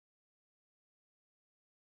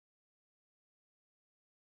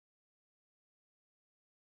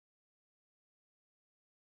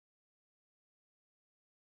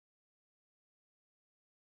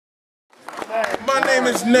My name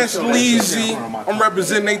is Destne. I'm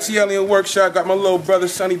representing T.Riley Workshop. Got my little brother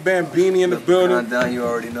Sonny Bambini in the building. Down, you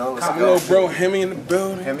already know. Got my little bro Hemi in the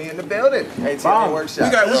building. Hemi in the building. T.Riley Workshop.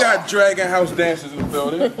 We got Dragon House dancers in the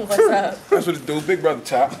building. What's up? That's what it do. Big brother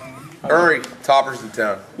Top. Hurry, toppers in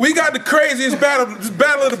town. We got the craziest battle of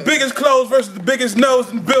the biggest clothes versus the biggest nose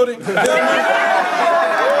in the building. You know what I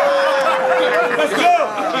mean? Let's go.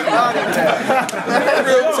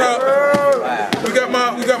 Real talk.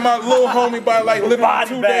 We got my little homie by like literally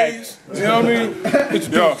 2 days. You know what I mean?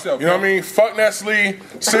 Yo, you know what I mean? Fuck Nestle,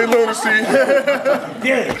 Syd Lunacy.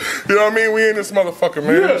 Yeah. You know what I mean? We in this motherfucker,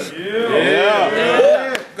 man.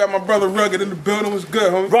 Yeah. Got my brother Rugged in the building. What's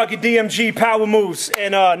good, homie? Rugged DMG, Power Moves,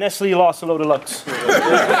 and Nestle lost a load of lux.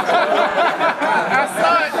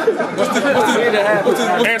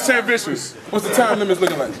 And Syd Vicious. What's the time limits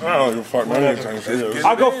looking like? I don't give a fuck, man.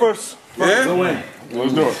 I'll go first. Yeah?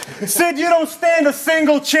 Let's do it. Syd, you don't stand a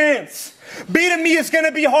single chance. Beating me is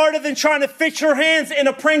gonna be harder than trying to fit your hands in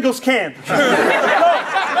a Pringles can.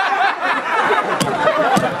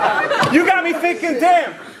 You got me thinking,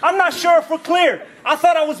 damn, I'm not sure if we're clear. I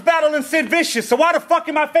thought I was battling Syd Vicious, so why the fuck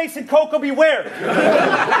am I facing Coco Beware?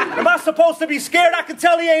 Am I supposed to be scared? I can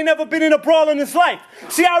tell he ain't never been in a brawl in his life.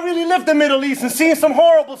 See, I really lived the Middle East and seen some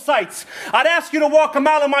horrible sights. I'd ask you to walk a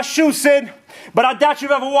mile in my shoes, Syd, but I doubt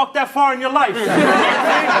you've ever walked that far in your life.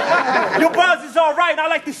 Your buzz is all right. I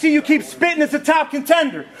like to see you keep spitting as a top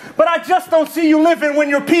contender, but I just don't see you living when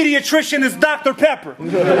your pediatrician is Dr. Pepper.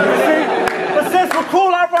 But since we're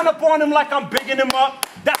cool, I run up on him like I'm bigging him up.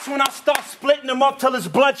 That's when I start splitting him up till his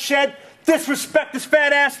blood shed. Disrespect his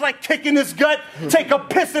fat ass like kicking his gut. Take a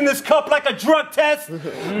piss in his cup like a drug test.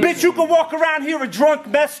 Bitch, you can walk around here a drunk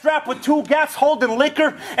mess strapped with 2 gats holding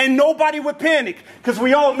liquor and nobody would panic. Cause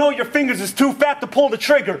we all know your fingers is too fat to pull the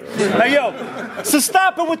trigger. Hey yo, so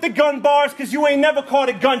stop it with the gun bars cause you ain't never caught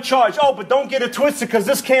a gun charge. Oh, but don't get it twisted cause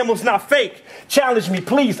this camel's not fake. Challenge me,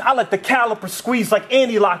 please. I let the caliper squeeze like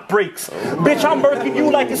anti-lock brakes. Bitch, I'm murking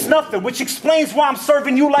you like it's nothing, which explains why I'm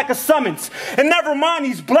serving you like a summons. And never mind,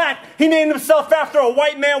 he's black. He named himself after a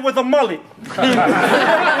white man with a mullet.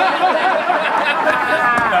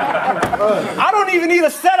 I don't even need a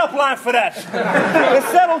setup line for that. And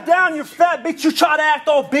settle down, you fat bitch. You try to act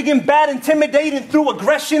all big and bad, intimidating through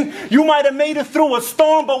aggression. You might have made it through a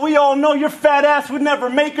storm, but we all know your fat ass would never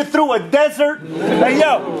make it through a desert. Hey,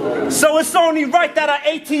 yo, so it's only right that I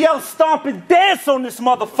ATL stomp and dance on this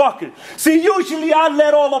motherfucker. See, usually I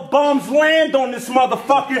let all the bombs land on this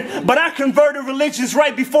motherfucker, but I converted religions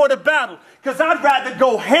right before the battle. Cause I'd rather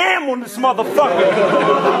go ham on this motherfucker.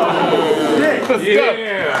 Yeah. Let's go.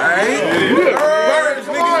 Alright.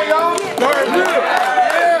 Birds, nigga.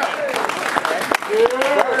 Yeah.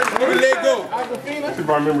 Where did they go? See if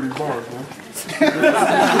I remember these bars, man.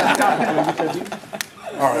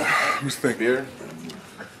 Alright, let me think here.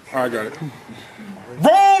 Alright, got it.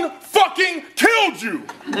 Wrong fucking killed you!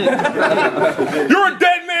 You're a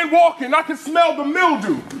dead man walking. I can smell the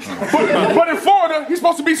mildew. But in Florida, he's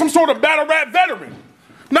supposed to be some sort of battle rap veteran.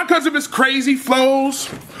 Not because of his crazy flows,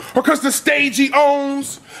 or because the stage he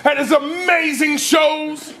owns and his amazing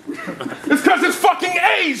shows. It's because his fucking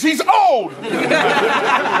age. He's old.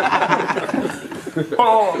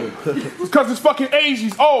 It's because his fucking age.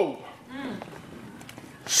 He's old.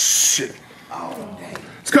 Shit.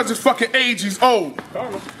 It's because his fucking age. He's old.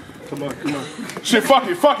 Come on. Shit, fuck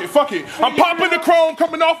it. I'm popping the chrome,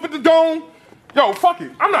 coming off with the dome. Yo, fuck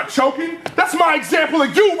it. I'm not choking. That's my example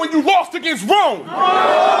of you when you lost against Rome. Yo,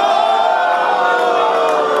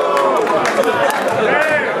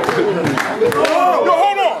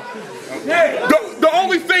 hold on. The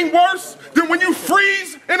only thing worse than when you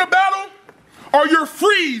freeze in a battle are your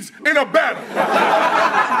freeze in a battle.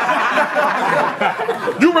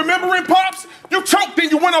 You remembering, Pops? You choked and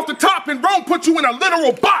you went off the top and Rome put you in a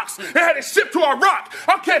literal box and had it shipped to Iraq.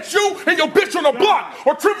 I'll catch you and your bitch on the block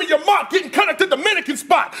or trimming your mop, getting cut at the Dominican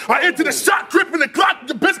spot. I enter the shot, gripping the clock,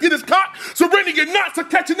 the biscuit is caught, surrender your knots to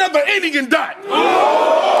catch another Indian dot.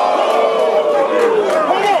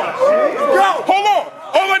 Hold on.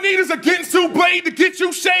 All I need is a Ginsu blade to get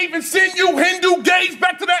you shaved and send you Hindu gaze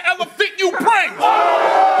back to that elephant you praise.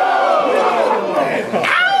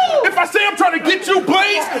 If I say I'm trying to get you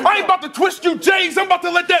blazed, I ain't about to twist you J's, I'm about to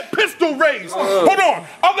let that pistol raise. Hold on,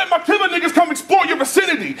 I'll let my killer niggas come explore your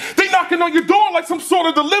vicinity. They knocking on your door like some sort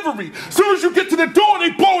of delivery. Soon as you get to the door,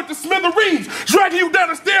 they blow it to smithereens, dragging you down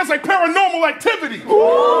the stairs like paranormal activity.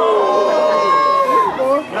 Oh,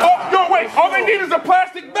 yo, wait, all they need is a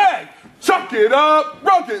plastic bag. Chuck it up,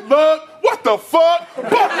 rugged look. What What the fuck?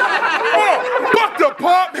 Buck the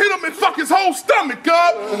pop, hit him and fuck his whole stomach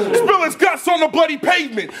up. Spill his guts on the bloody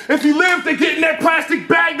pavement. If he lives, they get in that plastic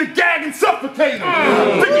bag to gag and suffocate him.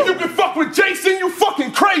 Thinking you can fuck with Jason, you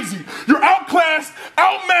fucking crazy. You're outclassed,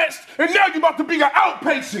 outmatched, and now you about to be an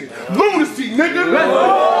outpatient. Lunacy, nigga.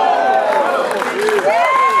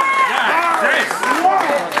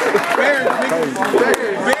 Bears,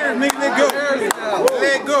 nigga, let go.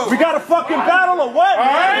 Let go. We got a fucking battle or what?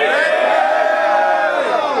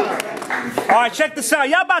 All right, check this out.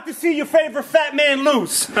 Y'all about to see your favorite fat man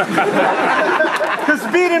lose. Because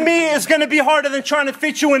beating me is going to be harder than trying to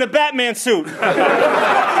fit you in a Batman suit.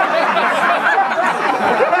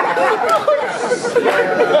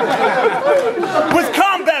 With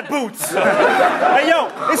combat boots. Hey, yo,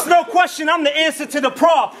 it's no question I'm the answer to the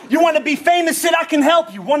problem. You want to be famous, Sid? I can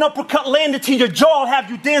help you. One uppercut landed to your jaw, I'll have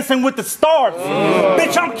you dancing with the stars.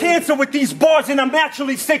 Bitch, I'm cancer with these bars and I'm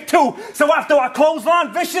naturally sick too. So after I close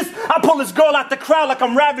on Vicious, I pull this girl out the crowd like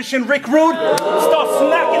I'm ravishing Rick Rude. Start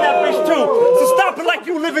smacking that bitch too. So stop it like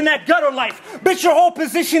you live in that gutter life. Bitch, your whole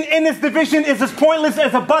position in this division is as pointless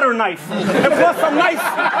as a butter knife. And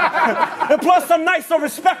plus I'm nice, so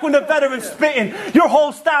respect when the veteran's spitting. Your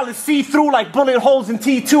whole style is see-through like bullet holes in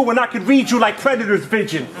T2 when I can read you like Predator's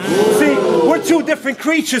vision. See, we're two different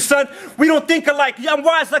creatures, son. We don't think alike. I'm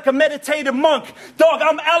wise like a meditative monk. Dog,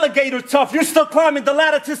 I'm alligator tough. You're still climbing the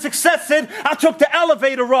ladder to success, Sid. I took the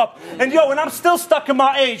elevator up. And yo, and I'm still stuck in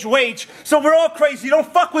my wage. So we're all crazy. Don't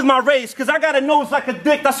fuck with my race, cause I got a nose like a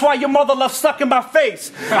dick. That's why your mother loves sucking my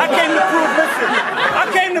face. I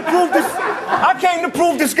came to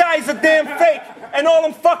prove this guy is a damn fake. And all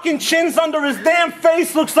them fucking chins under his damn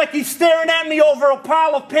face looks like he's staring at me over a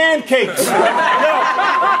pile of pancakes. Yo,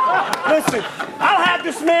 listen, I'll have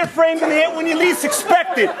this man framed in the head when you least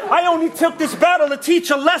expect it. I only took this battle to teach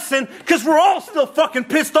a lesson, cause we're all still fucking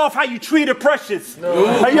pissed off how you treated Precious.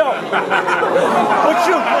 Hey, yo, what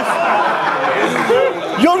you,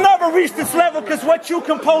 listen, you'll never reach this level cause what you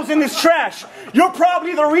composing is trash. You're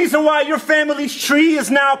probably the reason why your family's tree is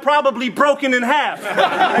now probably broken in half.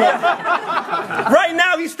 Right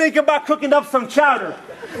now he's thinking about cooking up some chowder.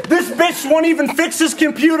 This bitch won't even fix his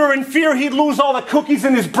computer in fear he'd lose all the cookies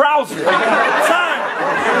in his browser. Time.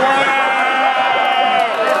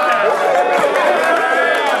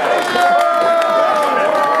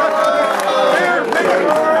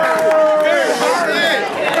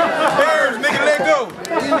 Bears, nigga, let go.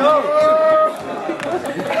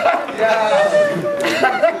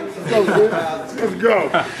 Let's go.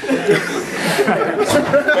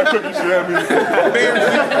 That cookie should have me.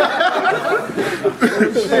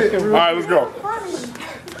 All right, let's go.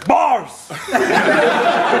 Bars.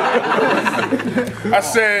 I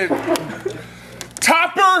said,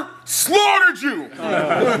 Topper slaughtered you.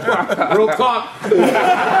 Real talk.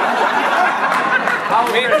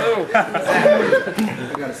 Me too.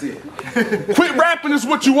 Quit rapping is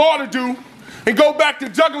what you ought to do, and go back to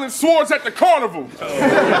juggling swords at the carnival.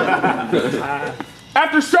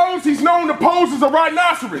 After shows, he's known to pose as a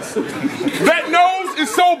rhinoceros. That nose is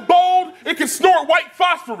so bold, it can snort white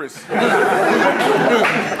phosphorus.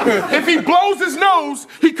 If he blows his nose,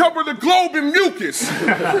 he covers the globe in mucus.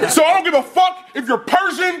 So I don't give a fuck if you're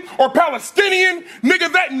Persian or Palestinian, nigga,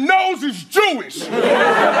 that nose is Jewish.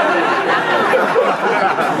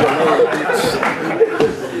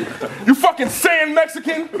 You fucking sand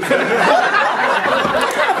Mexican.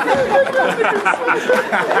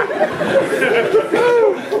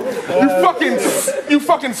 You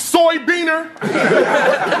fucking soybeaner.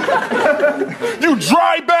 You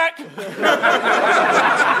dry back.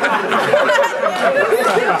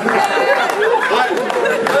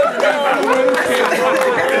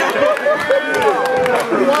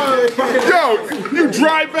 Yo, you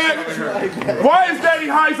dry back. Why is Daddy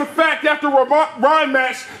High's a fact after a rhyme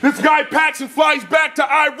match? This guy packs and flies back to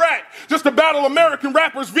Iraq just to battle American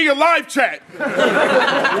rappers via live chat.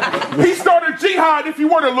 He started jihad if he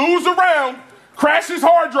were to lose a round, crash his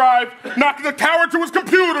hard drive, knock the tower to his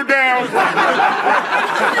computer down.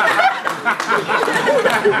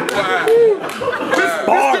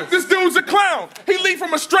 This dude's a clown. He leave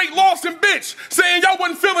from a straight Lawson bitch, saying y'all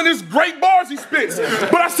wasn't feeling his great bars he spits.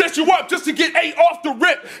 But I set you up just to get 8 off the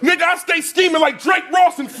rip. Nigga, I stay scheming like Drake,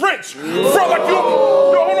 Ross, and French. Front like you, no,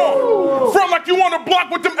 hold on. Front like you on the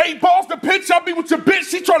block with them 8 balls to pitch. I'll be with your bitch.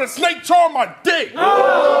 She trying to snake charm my dick.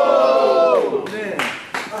 Oh, man.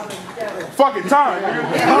 Fucking time,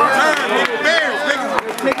 nigga. Time, nigga. Bears,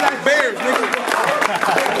 nigga. Bears, nigga.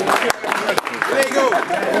 There you go.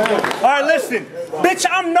 All right, listen. Bitch,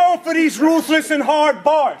 I'm known for these ruthless and hard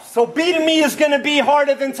bars. So beating me is gonna be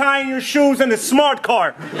harder than tying your shoes in a smart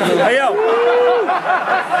car. Hey, yo.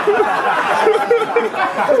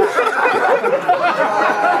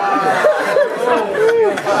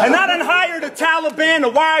 And I done hired a Taliban to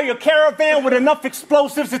wire your caravan with enough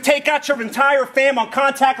explosives to take out your entire fam on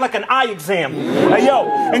contact like an eye exam. Hey, yo.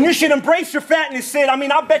 And you should embrace your fatness, Sid. I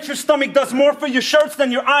mean, I bet your stomach does more for your shirts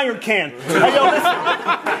than your iron can. Hey, yo,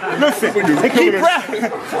 listen. They keep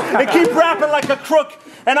rapping like a crook,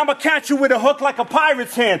 and I'ma catch you with a hook like a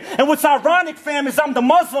pirate's hand. And what's ironic, fam, is I'm the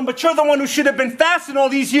Muslim, but you're the one who should have been fasting all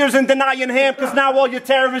these years and denying ham, because now all your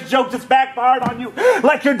terrorist jokes just backfired on you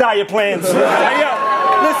like your diet plans. Hey, yo,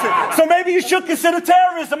 listen, so maybe you should consider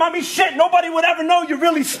terrorism. I mean, shit, nobody would ever know you're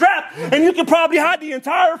really strapped, and you could probably hide the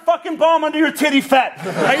entire fucking bomb under your titty fat.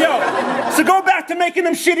 Hey, yo, so go back to making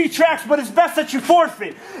them shitty tracks, but it's best that you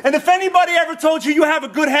forfeit. And if anybody ever told you you have a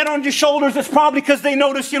good head on your shoulders, it's probably because they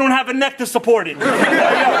noticed you don't have a neck to support it.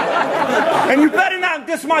 And you better not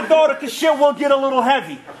diss my daughter, because shit will get a little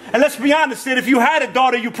heavy. And let's be honest, Sid, if you had a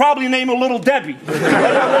daughter, you probably name her Little Debbie. So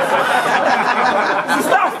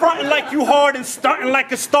stop fronting like you hard and stunting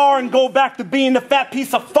like a star and go back to being the fat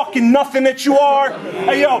piece of fucking nothing that you are.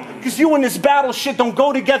 Hey, yo, because you and this battle shit don't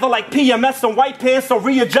go together like PMS and white pants, so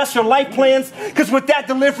readjust your life plans. Because with that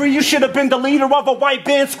delivery, you should have been the leader of a white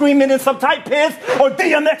band screaming in some tight pants or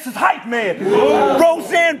DMX's hype man.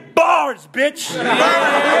 Roseanne bars, bitch. Yeah.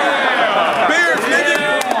 Beers, nigga.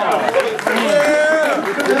 Yeah.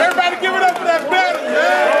 Everybody give it up for that battle,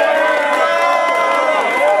 man.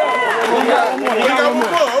 He got one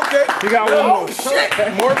more, okay. He got one more. Oh, shit.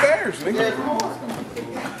 More bears, nigga.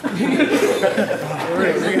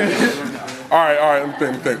 All right, let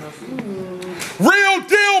me think. Real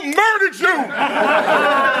deal murdered you!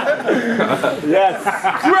 Yes.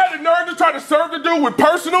 You had the nerve to try to serve the dude with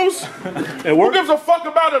personals? Who gives a fuck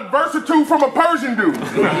about a verse or two from a Persian dude?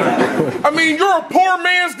 I mean, you're a poor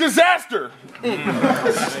man's disaster.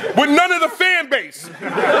 With none of the fan base.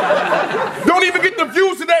 Don't even get the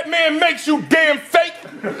views that that man makes, you damn fake.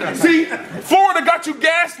 See, Florida got you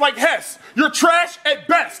gassed like Hess. You're trash at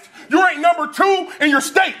best. You ain't number 2 in your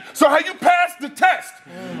state, so how you pass the test?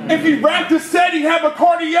 If he rapped and said he'd have a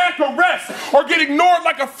cardiac arrest or get ignored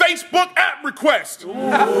like a Facebook app request.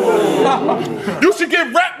 You should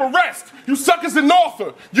get rap arrest. You suck as an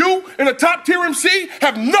author. You and a top tier MC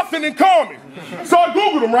have nothing in common. So I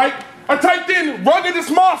Googled him, right? I typed in ruggedest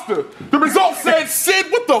monster. The result said, Syd,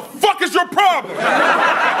 what the fuck is your problem?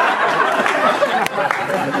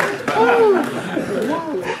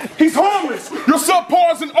 He's harmless. You're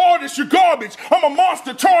subpar as an artist. You're garbage. I'm a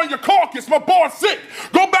monster charring your carcass. My bar's sick.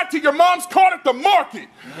 Go back to your mom's cart at the market.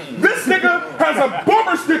 This nigga has a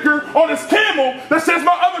bumper sticker on his camel that says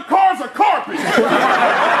my other cars are carpet.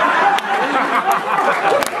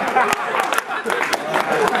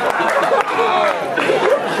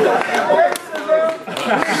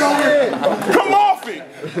 Come off it.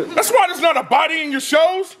 That's why there's not a body in your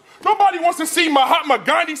shows. Nobody wants to see Mahatma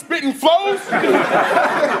Gandhi spitting flows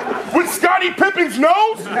with Scottie Pippen's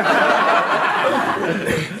nose.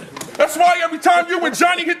 That's why every time you and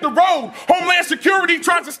Johnny hit the road, Homeland Security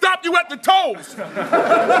tries to stop you at the toes.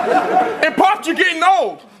 And Pop, you're getting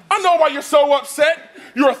old. I know why you're so upset.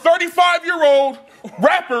 You're a 35-year-old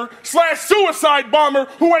rapper / suicide bomber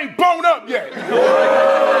who ain't blown up yet.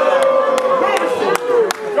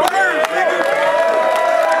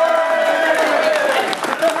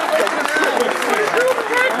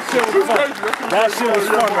 That shit was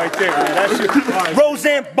fun right there, man. That shit was fun.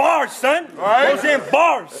 Roseanne bars, son. All right. Roseanne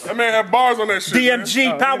bars. That man had bars on that shit. DMG,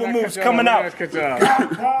 man. power moves coming out.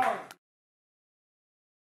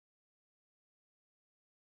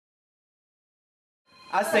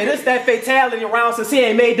 I say this that fatality around since he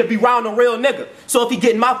ain't made to be round a real nigga. So if he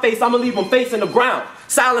get in my face, I'ma leave him facing the ground.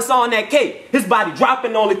 Silence on that cape. His body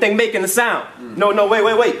dropping, the only thing making the sound. No,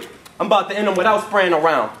 wait. I'm about to end him without spraying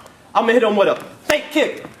around. I'ma hit him with a fake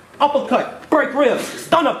kick, uppercut, break ribs,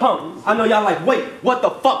 stunner pump. I know y'all like, wait, what the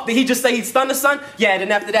fuck? Did he just say he stunned the son? Yeah,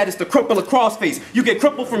 then after that it's the cripple of crossface. You get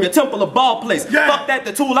crippled from your temple of ball place. Yeah. Fuck that,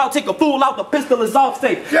 the tool out, take a fool out, the pistol is off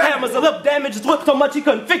safe. Yeah. Hammers a lip damage, his whip so much he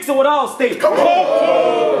couldn't fix it with all state. Come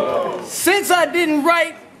on! Since I didn't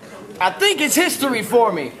write, I think it's history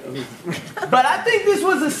for me. But I think this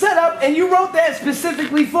was a setup and you wrote that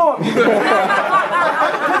specifically for me. Put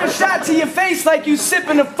a shot to your face like you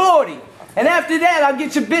sipping a 40. And after that, I'll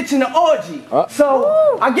get your bitch in the orgy.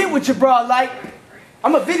 So, I get what your broad like.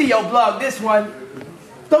 I'm a video blog, this one.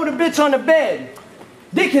 Throw the bitch on the bed.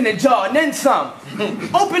 Dick in the jaw, and then some.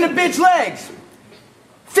 Open the bitch legs.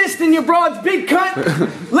 Fist in your broad's big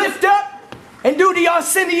cunt. Lift up. and do the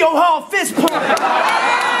Arsenio Hall fist pump.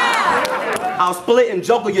 I'll split and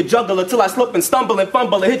juggle your juggler till I slip and stumble and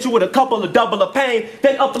fumble and hit you with a couple of double of pain.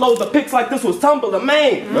 Then upload the pics like this was Tumblr,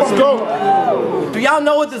 man. Let's go. Do y'all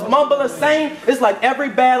know what this mumbler saying? It's like every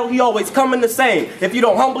battle, he always coming the same. If you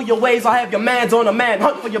don't humble your ways, I'll have your mans on a man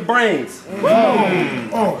hunt for your brains.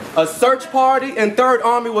 A search party and Third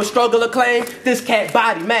Army will struggle to claim this cat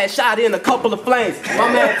body, mad shot in a couple of flames.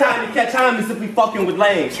 My man time to catch homies if we fucking with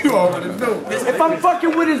lanes. You already know. If I'm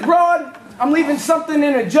fucking with his broad, I'm leaving something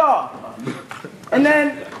in a jar. And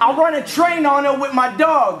then I'll run a train on her with my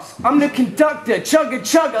dogs. I'm the conductor, chugga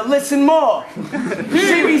chugga, listen more.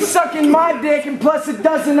 She be sucking my dick and plus a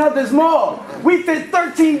dozen others more. We fit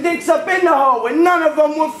 13 dicks up in the hole and none of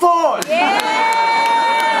them were fours.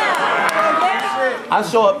 I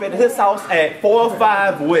show up at his house at 4 or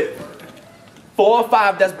 5 with 4 or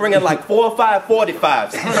 5, that's bringing like 4 or 5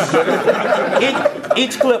 45s.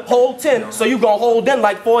 Each clip hold 10, so you gonna hold in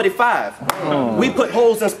like 45. We put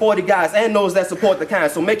holes in sporty guys and those that support the kind,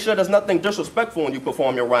 so make sure there's nothing disrespectful when you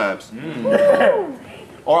perform your rhymes.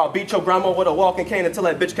 Or I'll beat your grandma with a walking cane until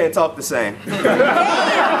that bitch can't talk the same. So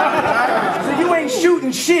you ain't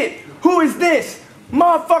shooting shit. Who is this?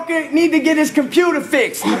 Motherfucker need to get his computer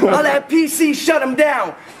fixed. All that PC shut him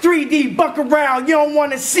down. 3D buck around, you don't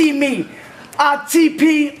wanna see me.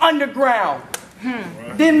 ITP underground.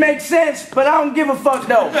 Didn't make sense, but I don't give a fuck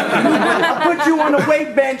though. I put you on a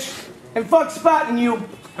weight bench and fuck spotting you.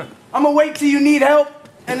 I'ma wait till you need help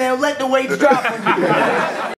and then let the weights drop on you.